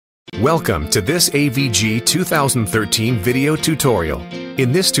Welcome to this AVG 2013 video tutorial.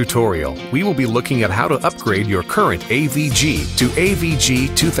 In this tutorial, we will be looking at how to upgrade your current AVG to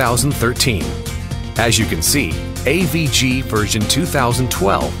AVG 2013. As you can see, AVG version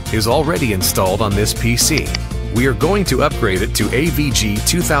 2012 is already installed on this PC. We are going to upgrade it to AVG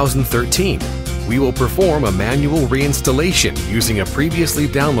 2013. We will perform a manual reinstallation using a previously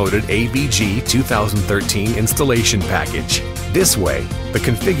downloaded AVG 2013 installation package. This way, the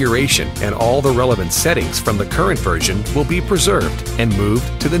configuration and all the relevant settings from the current version will be preserved and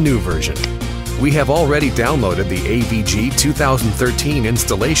moved to the new version. We have already downloaded the AVG 2013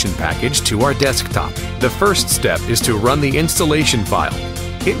 installation package to our desktop. The first step is to run the installation file.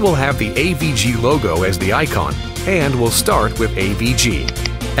 It will have the AVG logo as the icon and will start with AVG.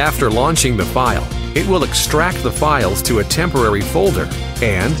 After launching the file, it will extract the files to a temporary folder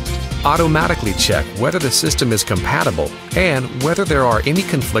and automatically check whether the system is compatible and whether there are any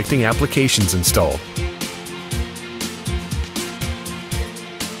conflicting applications installed.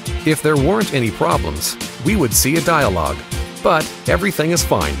 If there weren't any problems, we would see a dialog, but everything is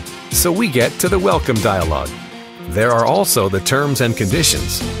fine, so we get to the welcome dialog. There are also the terms and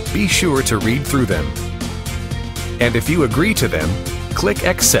conditions. Be sure to read through them. And if you agree to them, click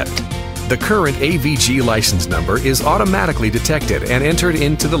Accept. The current AVG license number is automatically detected and entered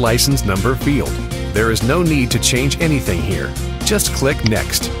into the license number field. There is no need to change anything here. Just click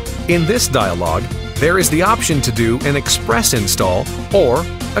Next. In this dialog, there is the option to do an express install or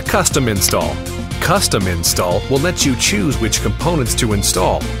a custom install. Custom install will let you choose which components to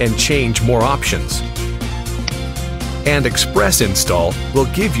install and change more options. And express install will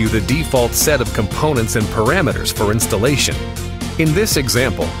give you the default set of components and parameters for installation. In this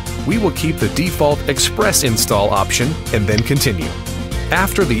example, we will keep the default express install option and then continue.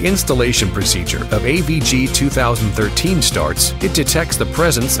 After the installation procedure of AVG 2013 starts, it detects the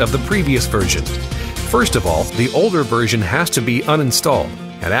presence of the previous version. First of all, the older version has to be uninstalled,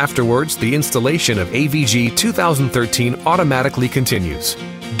 and afterwards the installation of AVG 2013 automatically continues.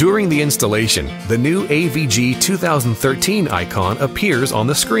 During the installation, the new AVG 2013 icon appears on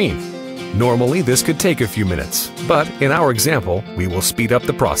the screen. Normally, this could take a few minutes, but in our example, we will speed up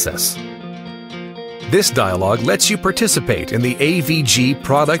the process. This dialog lets you participate in the AVG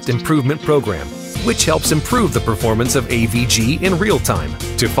Product Improvement Program, which helps improve the performance of AVG in real time.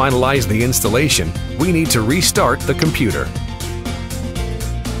 To finalize the installation, we need to restart the computer.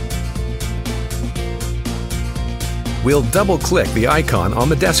 We'll double-click the icon on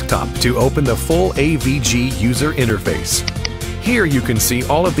the desktop to open the full AVG user interface. Here you can see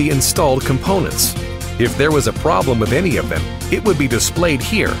all of the installed components. If there was a problem with any of them, it would be displayed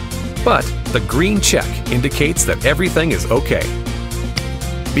here, but the green check indicates that everything is okay.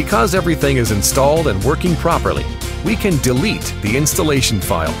 Because everything is installed and working properly, we can delete the installation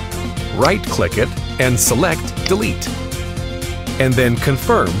file. Right-click it and select Delete. And then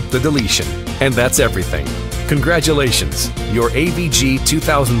confirm the deletion. And that's everything. Congratulations! Your AVG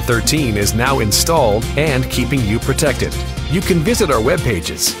 2013 is now installed and keeping you protected. You can visit our web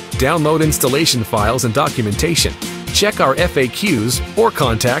pages, download installation files and documentation, check our FAQs, or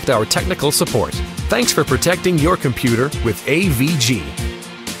contact our technical support. Thanks for protecting your computer with AVG.